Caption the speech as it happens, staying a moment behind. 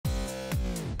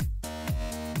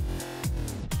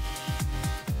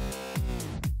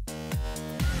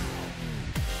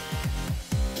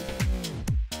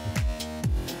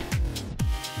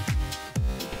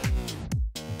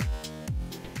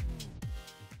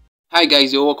Hi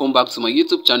guys, you're welcome back to my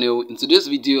YouTube channel. In today's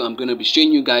video, I'm going to be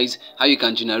showing you guys how you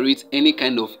can generate any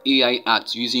kind of AI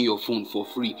art using your phone for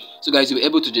free. So guys, you'll be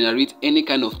able to generate any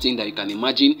kind of thing that you can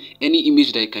imagine, any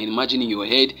image that you can imagine in your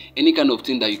head, any kind of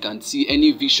thing that you can see,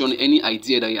 any vision, any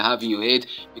idea that you have in your head.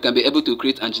 You can be able to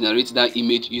create and generate that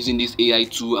image using this AI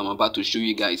tool I'm about to show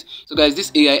you guys. So guys,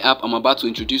 this AI app I'm about to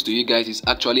introduce to you guys is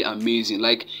actually amazing.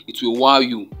 Like, it will wow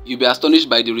you. You'll be astonished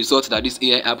by the results that this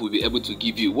AI app will be able to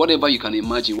give you. Whatever you can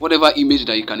imagine, whatever image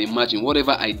that you can imagine,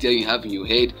 whatever idea you have in your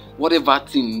head, whatever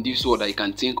thing in this world that you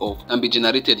can think of can be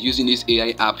generated using this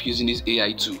AI app, using this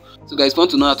AI tool. So guys, if you want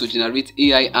to know how to generate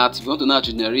AI art, if you want to know how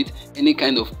to generate any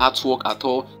kind of artwork at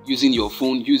all using your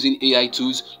phone, using AI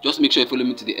tools, just make sure you follow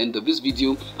me to the end of this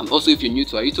video. And also, if you're new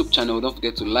to our YouTube channel, don't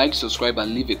forget to like, subscribe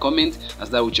and leave a comment, as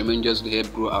that will tremendously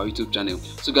help grow our YouTube channel.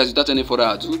 So guys, without any further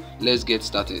ado, let's get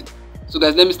started. So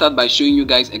guys, let me start by showing you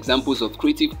guys examples of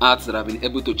creative arts that I've been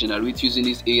able to generate using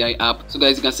this AI app. So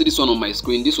guys, you can see this one on my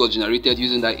screen. This was generated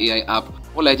using that AI app.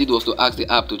 All I did was to ask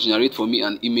the app to generate for me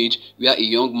an image where a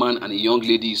young man and a young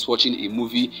lady is watching a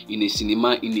movie in a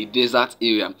cinema in a desert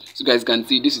area. So guys, you can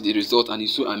see this is the result and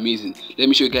it's so amazing. Let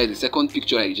me show you guys the second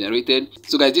picture I generated.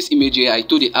 So guys, this image here, I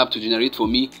told the app to generate for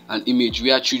me an image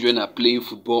where children are playing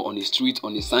football on a street,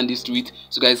 on a sandy street.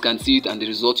 So guys, you can see it and the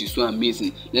result is so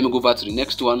amazing. Let me go back to the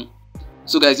next one.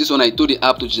 So guys, this one I told the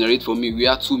app to generate for me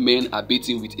where two men are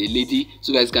bathing with a lady.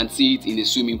 So guys, can see it in a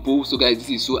swimming pool. So guys, this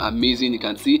is so amazing. You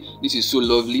can see this is so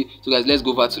lovely. So guys, let's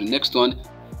go over to the next one.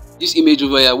 This image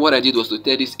over here, what I did was to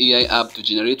tell this AI app to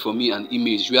generate for me an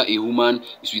image where a woman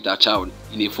is with her child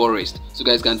in a forest. So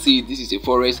guys, can see this is a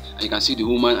forest and you can see the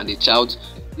woman and the child.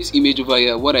 This image over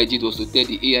here, what I did was to tell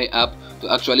the AI app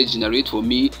to actually generate for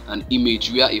me an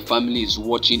image where a family is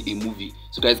watching a movie.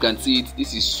 So guys, can see it.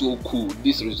 This is so cool.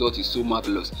 This result is so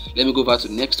marvelous. Let me go back to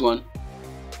the next one.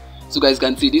 So guys,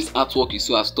 can see this artwork is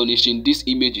so astonishing. This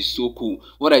image is so cool.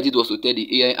 What I did was to tell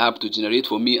the AI app to generate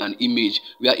for me an image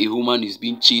where a woman is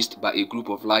being chased by a group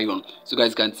of lions. So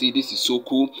guys, can see this is so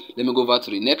cool. Let me go over to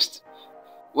the next.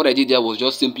 What I did there was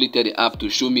just simply tell the app to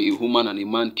show me a woman and a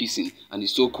man kissing, and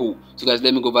it's so cool. So guys,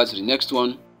 let me go back to the next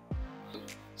one.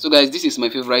 So guys, this is my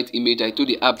favorite image. I told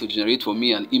the app to generate for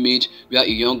me an image where a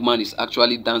young man is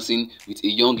actually dancing with a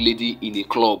young lady in a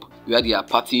club where they are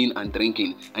partying and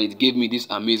drinking, and it gave me this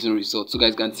amazing result. So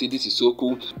guys, can see this is so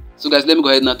cool. So guys, let me go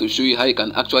ahead now to show you how you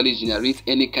can actually generate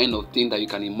any kind of thing that you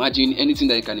can imagine, anything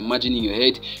that you can imagine in your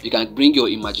head. You can bring your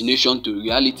imagination to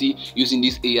reality using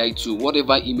this AI tool.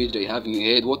 Whatever image that you have in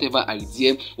your head, whatever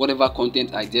idea, whatever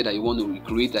content idea that you want to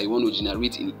recreate, that you want to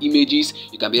generate in images,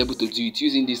 you can be able to do it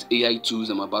using these AI tools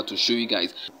I'm about to show you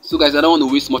guys. So guys, I don't want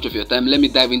to waste much of your time. Let me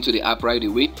dive into the app right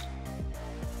away.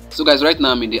 So guys, right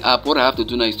now I'm in the app. What I have to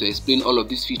do now is to explain all of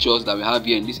these features that we have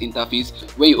here in this interface.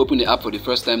 When you open the app for the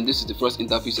first time, this is the first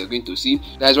interface you're going to see.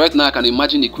 Guys, right now I can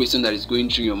imagine the question that is going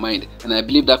through your mind, and I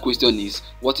believe that question is,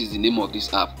 what is the name of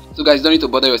this app? So guys, you don't need to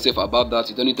bother yourself about that.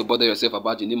 You don't need to bother yourself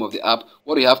about the name of the app.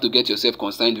 What you have to get yourself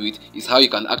concerned with is how you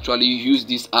can actually use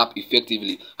this app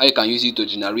effectively, how you can use it to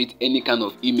generate any kind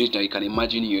of image that you can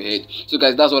imagine in your head. So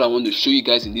guys, that's what I want to show you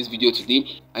guys in this video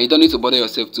today. And you don't need to bother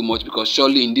yourself too much, because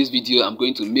surely in this video I'm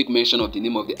going to make mention of the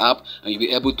name of the app, and you'll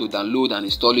be able to download and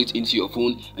install it into your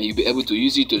phone, and you'll be able to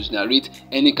use it to generate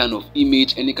any kind of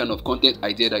image, any kind of content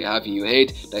idea that you have in your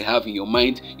head, that you have in your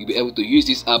mind. You'll be able to use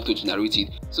this app to generate it.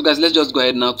 So guys, let's just go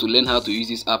ahead now to learn how to use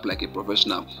this app like a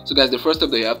professional. So guys, the first step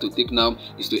that you have to take now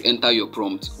is to enter your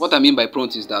prompt. What I mean by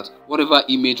prompt is that whatever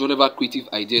image, whatever creative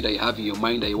idea that you have in your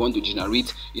mind that you want to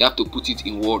generate, you have to put it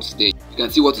in words there. You can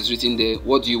see what is written there.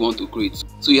 What do you want to create?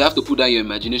 So you have to put down your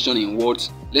imagination in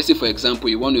words. Let's say for example,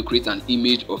 you want to create an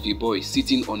image of a boy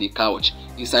sitting on a couch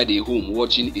inside a home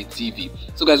watching a TV.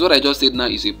 So guys, what I just said now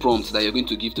is a prompt that you're going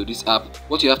to give to this app.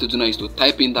 What you have to do now is to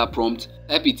type in that prompt,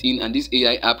 type it in, and this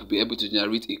AI app will be able to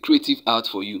generate a creative art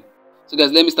for you. So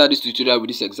guys, let me start this tutorial with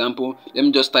this example. Let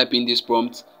me just type in this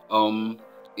prompt, a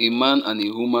man and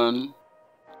a woman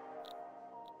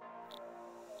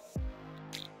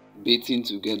bathing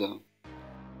together.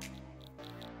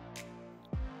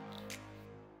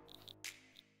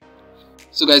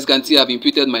 So guys, you can see I've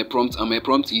inputted my prompt, and my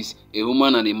prompt is a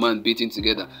woman and a man bathing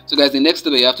together. So guys, the next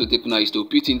step that you have to take now is to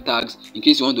put in tags. In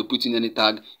case you want to put in any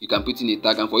tag, you can put in a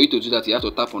tag, and for you to do that, you have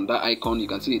to tap on that icon. You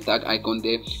can see the tag icon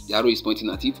there. The arrow is pointing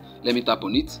at it. Let me tap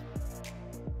on it.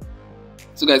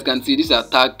 So guys, can see these are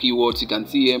tag keywords. You can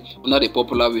see here under the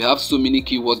popular, we have so many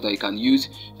keywords that you can use.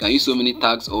 You can use so many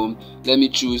tags. Let me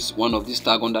choose one of these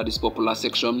tags under this popular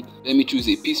section. Let me choose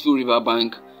a peaceful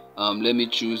riverbank. Let me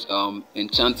choose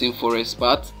enchanting forest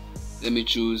path. Let me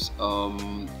choose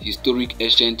historic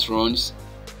ancient ruins.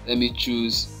 Let me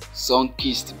choose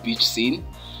sun-kissed beach scene.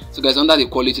 So guys, under the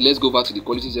quality, let's go over to the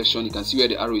quality section. You can see where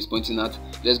the arrow is pointing at.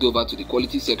 Let's go over to the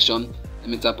quality section. Let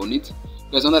me tap on it.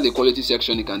 Guys, under the quality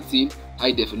section, you can see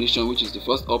high definition, which is the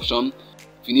first option.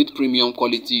 If you need premium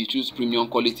quality, you choose premium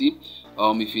quality.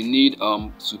 If you need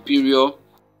superior,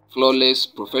 flawless,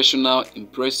 professional,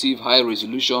 impressive, high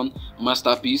resolution,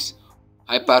 masterpiece,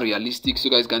 hyper realistic. So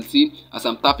guys, you can see as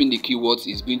I'm tapping the keywords,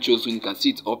 it's being chosen. You can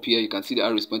see it up here. You can see the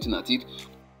arrow is pointing at it.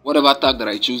 Whatever tag that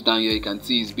I choose down here, you can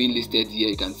see is being listed here.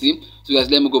 You can see. So guys,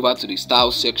 let me go back to the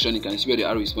styles section. You can see where the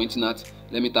arrow is pointing at.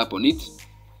 Let me tap on it.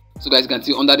 So guys, you can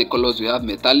see under the colors we have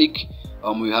metallic,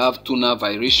 we have tonal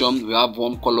variation, we have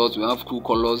warm colors, we have cool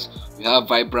colors, we have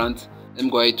vibrant. Let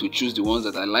me go ahead to choose the ones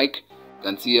that I like. You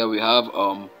can see here we have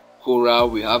coral,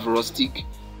 we have rustic,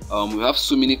 we have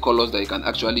so many colors that you can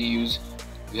actually use.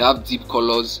 We have deep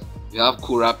colors, we have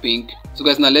coral pink. So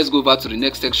guys, now let's go over to the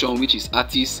next section, which is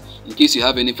artists. In case you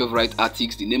have any favorite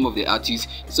artists, the name of the artist.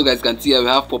 So guys, you can see here we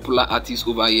have popular artists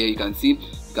over here. You can see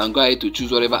you can go ahead to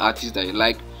choose whatever artist that you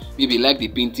like. Maybe you like the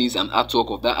paintings and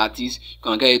artwork of that artist, you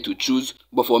can go ahead to choose.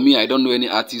 But for me, I don't know any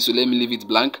artist, so let me leave it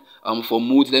blank. For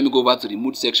mood, let me go over to the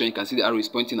mood section. You can see the arrow is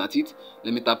pointing at it.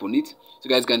 Let me tap on it. So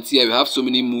guys, you can see here we have so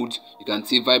many moods. You can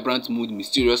see vibrant mood,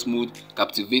 mysterious mood,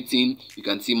 captivating. You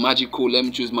can see magical. Let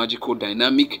me choose magical.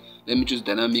 Dynamic. Let me choose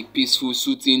dynamic. Peaceful,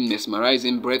 soothing,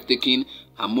 mesmerizing, breathtaking,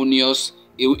 harmonious,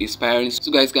 inspiring.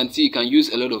 So guys, you can see you can use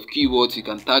a lot of keywords. You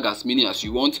can tag as many as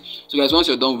you want. So guys, once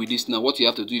you're done with this, now what you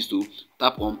have to do is to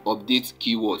tap on update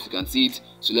keywords. You can see it.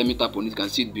 So let me tap on it. You can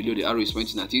see it below. The arrow is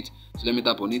pointing at it. So let me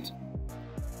tap on it.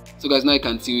 So guys, now you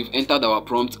can see we've entered our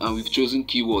prompt and we've chosen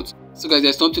keywords. So guys,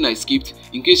 there's something I skipped.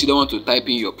 In case you don't want to type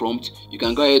in your prompt, you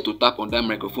can go ahead to tap on that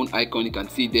microphone icon. You can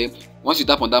see there. Once you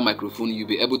tap on that microphone, you'll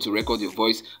be able to record your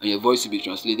voice and your voice will be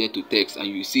translated to text and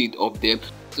you see it up there.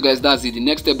 So guys, that's it. The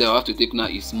next step that I have to take now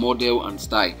is model and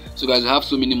style. So guys, I have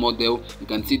so many model. You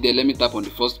can see there. Let me tap on the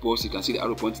first box. You can see the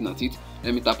arrow pointing at it.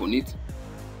 Let me tap on it.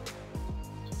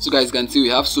 So guys, you can see we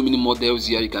have so many models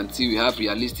here. You can see we have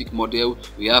realistic model,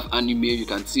 we have anime. You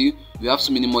can see we have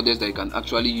so many models that you can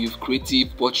actually use: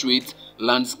 creative, portrait,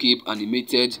 landscape,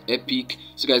 animated, epic.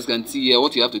 So guys, you can see here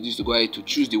what you have to do is to go ahead to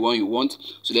choose the one you want.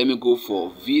 So let me go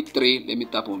for V3. Let me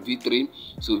tap on V3.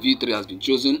 So V3 has been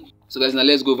chosen. So guys, now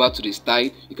let's go over to the style.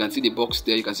 You can see the box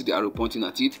there. You can see the arrow pointing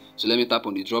at it. So let me tap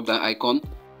on the drop down icon.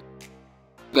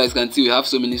 Guys, can see we have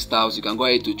so many styles. You can go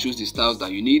ahead to choose the styles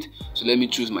that you need. So let me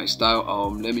choose my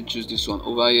style. Let me choose this one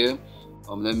over here.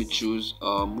 Let me choose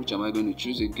which am I going to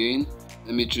choose again?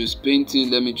 Let me choose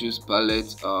painting. Let me choose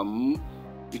palette.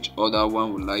 Which other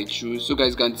one will I choose? So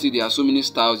guys, can see there are so many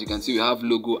styles. You can see we have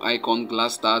logo, icon,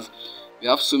 glass stars. We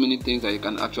have so many things that you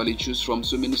can actually choose from,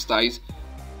 so many styles.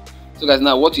 So guys,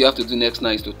 now what you have to do next now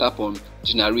is to tap on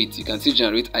generate. You can see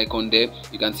generate icon there.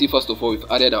 You can see first of all we've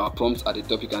added our prompts at the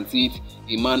top. You can see it,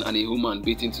 a man and a woman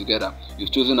bathing together.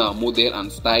 We've chosen our model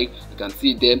and style. You can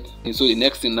see them. And so the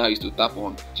next thing now is to tap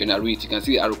on generate. You can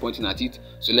see the arrow pointing at it.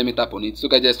 So let me tap on it. So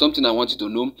guys, there's something I want you to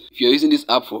know. If you're using this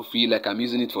app for free, like I'm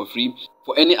using it for free,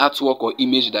 for any artwork or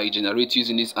image that you generate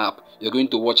using this app, you're going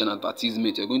to watch an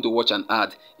advertisement, you're going to watch an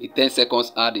ad, a 10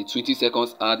 seconds ad, a 20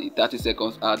 seconds ad, a 30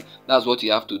 seconds ad. That's what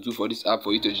you have to do for this app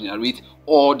for you to generate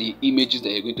all the images that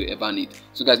you're going to ever need.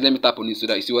 So guys, let me tap on it so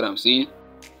that you see what I'm saying.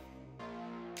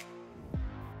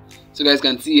 So guys,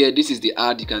 can see here, this is the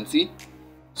ad. You can see.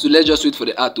 So let's just wait for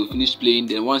the ad to finish playing.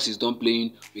 Then once it's done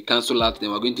playing, we cancel out. Then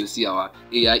we're going to see our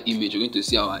AI image. We're going to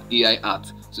see our AI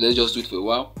art. So let's just wait for a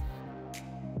while.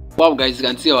 Wow guys, you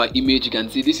can see our image. You can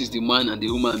see this is the man and the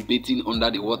woman bathing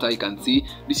under the water. You can see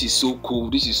this is so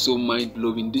cool, this is so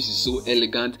mind-blowing, this is so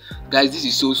elegant. Guys, this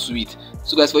is so sweet.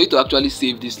 So guys, for you to actually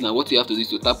save this now, what you have to do is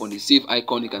to tap on the save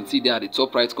icon. You can see there at the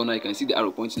top right corner, you can see the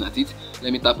arrow pointing at it.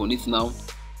 Let me tap on it now.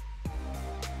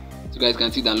 So guys, can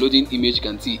see downloading image. You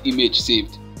can see image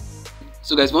saved.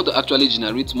 So guys, if you want to actually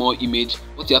generate more image,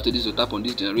 what you have to do is to tap on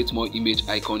this generate more image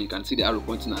icon. You can see the arrow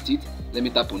pointing at it. Let me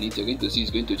tap on it. You're going to see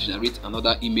it's going to generate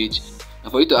another image.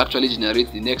 And for you to actually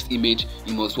generate the next image,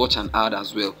 you must watch an ad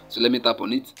as well. So let me tap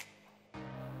on it.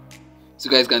 So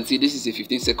guys, can see this is a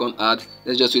 15-second ad.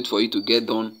 Let's just wait for it to get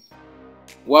done.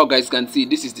 Wow guys, can see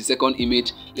this is the second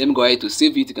image. Let me go ahead to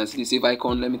save it. You can see the save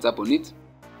icon. Let me tap on it.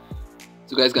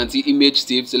 So guys, can see image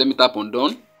saved. So let me tap on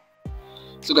done.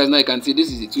 So guys, now you can see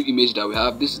this is the two images that we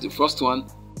have. This is the first one,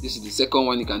 this is the second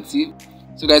one. You can see.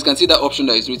 So guys, can see that option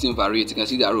that is written variate. You can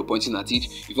see the arrow pointing at it.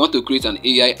 If you want to create an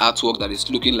AI artwork that is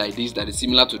looking like this, that is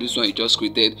similar to this one you just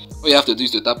created, all you have to do is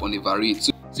to tap on the variate.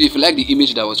 So if you like the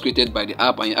image that was created by the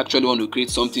app and you actually want to create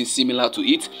something similar to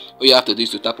it, all you have to do is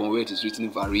to tap on where it is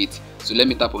written variate. So let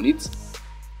me tap on it.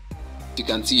 You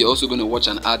can see you're also going to watch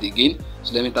an ad again.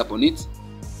 So let me tap on it.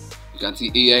 You can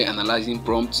see AI analyzing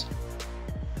prompts.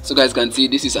 So guys can see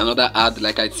this is another ad.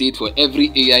 Like I said, for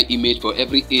every AI image, for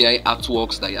every AI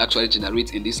artworks that you actually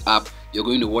generate in this app, you're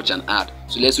going to watch an ad.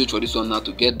 So let's wait for this one now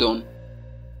to get done.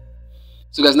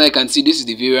 So guys, now you can see this is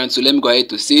the variant. So let me go ahead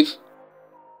to save.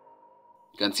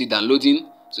 You can see downloading.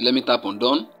 So let me tap on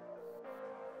done.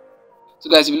 So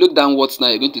guys, if you look downwards now,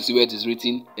 you're going to see where it is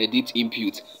written edit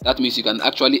input. That means you can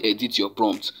actually edit your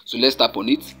prompt. So let's tap on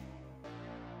it.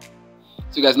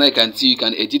 So guys, now you can see you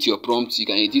can edit your prompts, you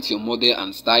can edit your model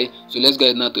and style. So let's go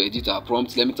ahead now to edit our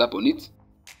prompt. Let me tap on it.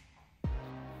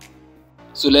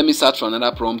 So let me search for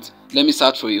another prompt. Let me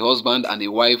search for a husband and a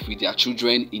wife with their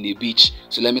children in a beach.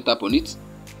 So let me tap on it.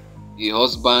 A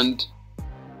husband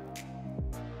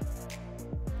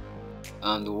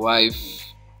and wife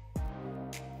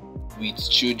with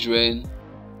children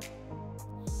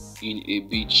in a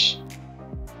beach.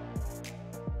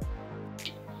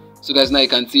 So guys, now you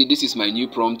can see this is my new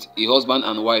prompt, a husband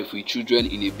and wife with children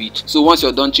in a beach. So once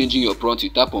you're done changing your prompt,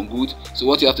 you tap on good. So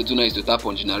what you have to do now is to tap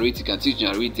on generate. You can see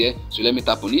generate there. So let me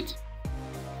tap on it.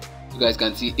 You guys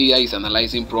can see AI is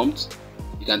analyzing prompts.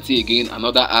 You can see again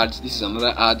another ad. This is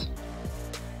another ad.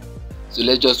 So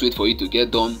let's just wait for it to get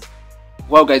done.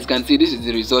 Wow guys, you can see this is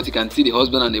the result. You can see the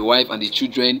husband and the wife and the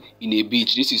children in a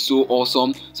beach. This is so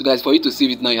awesome. So guys, for you to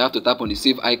save it now, you have to tap on the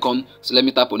save icon. So let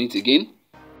me tap on it again.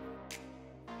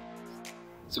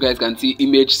 So guys can see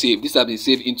image save. This has been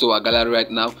saved into our gallery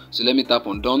right now. So let me tap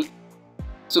on done.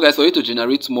 So guys, for you to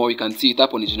generate more, you can see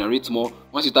tap on the generate more.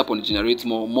 Once you tap on the generate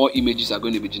more images are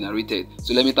going to be generated.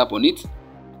 So let me tap on it.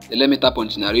 Then let me tap on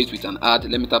generate with an ad.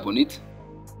 Let me tap on it.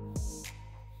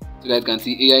 So guys can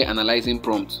see AI analyzing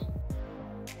prompt.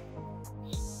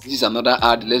 This is another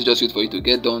ad. Let's just wait for it to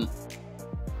get done.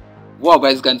 Wow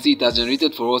guys, you can see it has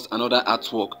generated for us another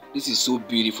artwork. This is so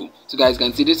beautiful. So guys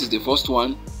can see this is the first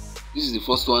one. This is the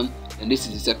first one and this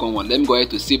is the second one. Let me go ahead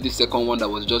to save this second one that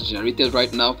was just generated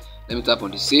right now. Let me tap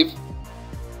on the save.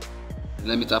 And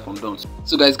let me tap on done.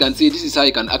 So guys can see this is how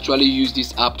you can actually use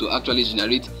this app to actually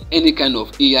generate any kind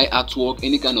of AI artwork,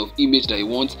 any kind of image that you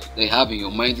want, that you have in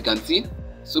your mind. You can see.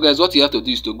 So guys, what you have to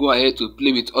do is to go ahead to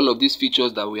play with all of these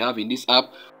features that we have in this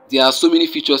app. There are so many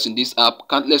features in this app,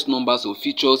 countless numbers of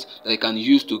features that you can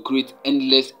use to create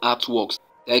endless artworks.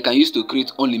 That you can use to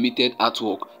create unlimited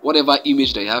artwork. Whatever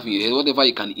image that you have in your head, whatever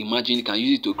you can imagine, you can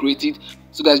use it to create it.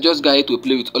 So guys, just go ahead to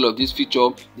play with all of these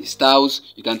features. The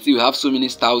styles, you can see we have so many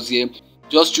styles here.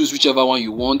 Just choose whichever one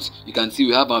you want. You can see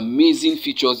we have amazing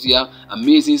features here,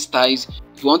 amazing styles.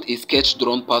 If you want a sketch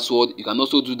drawn password, you can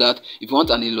also do that. If you want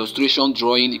an illustration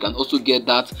drawing, you can also get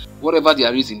that. Whatever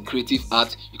there is in creative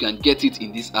art, you can get it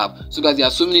in this app. So guys, there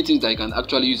are so many things that you can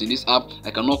actually use in this app.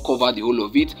 I cannot cover the whole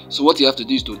of it. So what you have to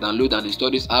do is to download and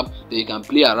install this app. Then you can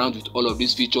play around with all of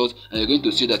these features, and you're going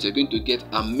to see that you're going to get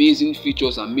amazing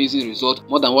features, amazing results,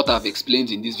 more than what I've explained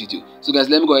in this video. So guys,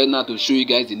 let me go ahead now to show you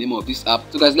guys the name of this app.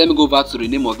 So guys, let me go back to the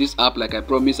name of this app. Like I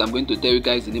promised, I'm going to tell you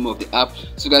guys the name of the app.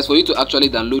 So guys, for you to actually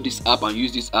download this app and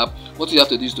use this app, what you have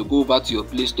to do is to go over to your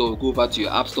Play Store, go over to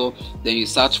your App Store, then you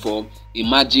search for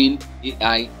Imagine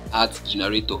AI Art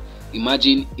Generator.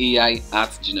 Imagine AI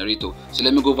Art Generator. So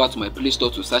let me go over to my Play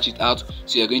Store to search it out.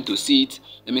 So you're going to see it.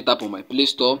 Let me tap on my Play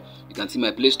Store. You can see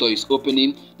my Play Store is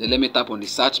opening. Then let me tap on the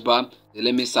search bar. Then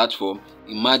let me search for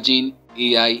Imagine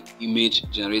AI Image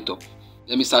Generator.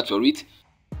 Let me search for it.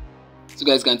 So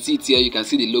guys can see it here. You can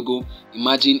see the logo,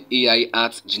 Imagine AI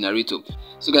Art Generator.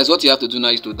 So guys, what you have to do now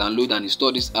is to download and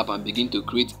install this app and begin to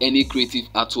create any creative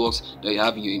artworks that you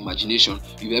have in your imagination.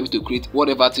 You'll be able to create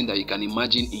whatever thing that you can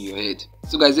imagine in your head.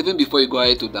 So guys, even before you go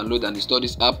ahead to download and install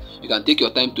this app, you can take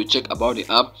your time to check about the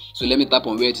app. So let me tap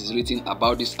on where it is written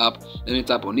about this app. Let me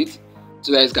tap on it.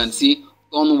 So guys can see,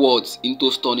 turn words into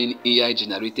stunning AI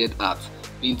generated art,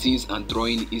 paintings and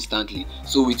drawing instantly.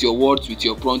 So with your words, with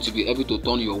your prompt, you'll be able to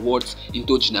turn your words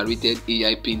into generated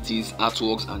AI paintings,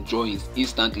 artworks and drawings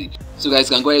instantly. So guys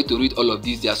can go ahead to read all of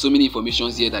these. There are so many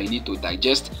informations here that you need to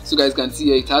digest. So guys can see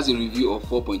here it has a review of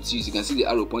 4.6. You can see the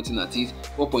arrow pointing at it.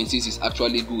 4.6 is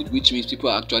actually good, which means people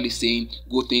are actually saying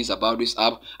good things about this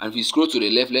app. And if you scroll to the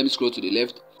left, let me scroll to the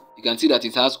left. You can see that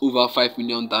it has over 5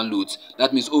 million downloads.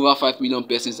 That means over 5 million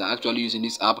persons are actually using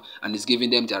this app and it's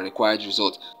giving them their required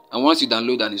result. And once you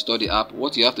download and install the app,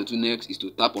 what you have to do next is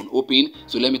to tap on open.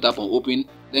 So let me tap on open.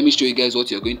 Let me show you guys what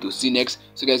you're going to see next.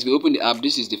 So guys, if you open the app,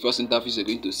 this is the first interface you're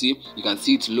going to see. You can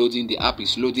see it's loading. The app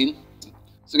is loading.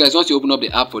 So guys, once you open up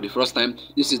the app for the first time,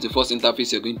 this is the first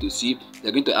interface you're going to see.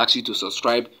 They're going to ask you to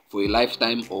subscribe for a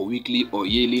lifetime or weekly or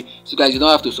yearly. So guys, you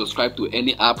don't have to subscribe to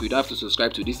any app. You don't have to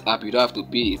subscribe to this app. You don't have to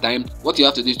pay a time. What you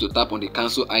have to do is to tap on the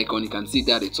cancel icon. You can see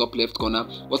that at the top left corner.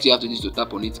 What you have to do is to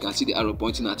tap on it. You can see the arrow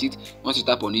pointing at it. Once you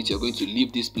tap on it, you're going to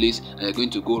leave this place and you're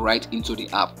going to go right into the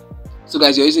app. So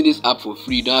guys, you're using this app for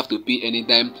free. You don't have to pay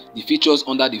anytime. The features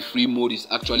under the free mode is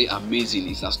actually amazing.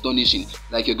 It's astonishing.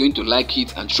 Like, you're going to like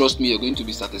it, and trust me, you're going to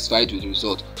be satisfied with the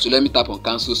result. So let me tap on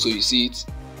cancel so you see it.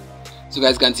 So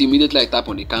guys, can see immediately I tap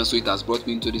on the cancel, it has brought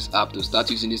me into this app to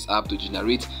start using this app to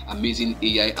generate amazing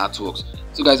AI artworks.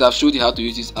 So guys, I've showed you how to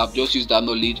use this app. Just use that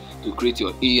knowledge to create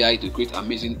your AI, to create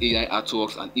amazing AI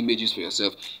artworks and images for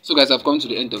yourself. So guys, I've come to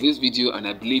the end of this video, and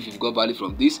I believe you've got value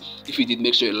from this. If you did,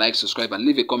 make sure you like, subscribe, and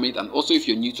leave a comment. And also, if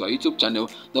you're new to our YouTube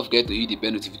channel, don't forget to hit the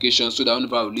bell notification so that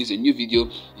whenever I release a new video,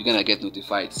 you're gonna get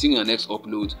notified. See you in our next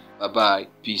upload. Bye bye,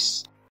 peace.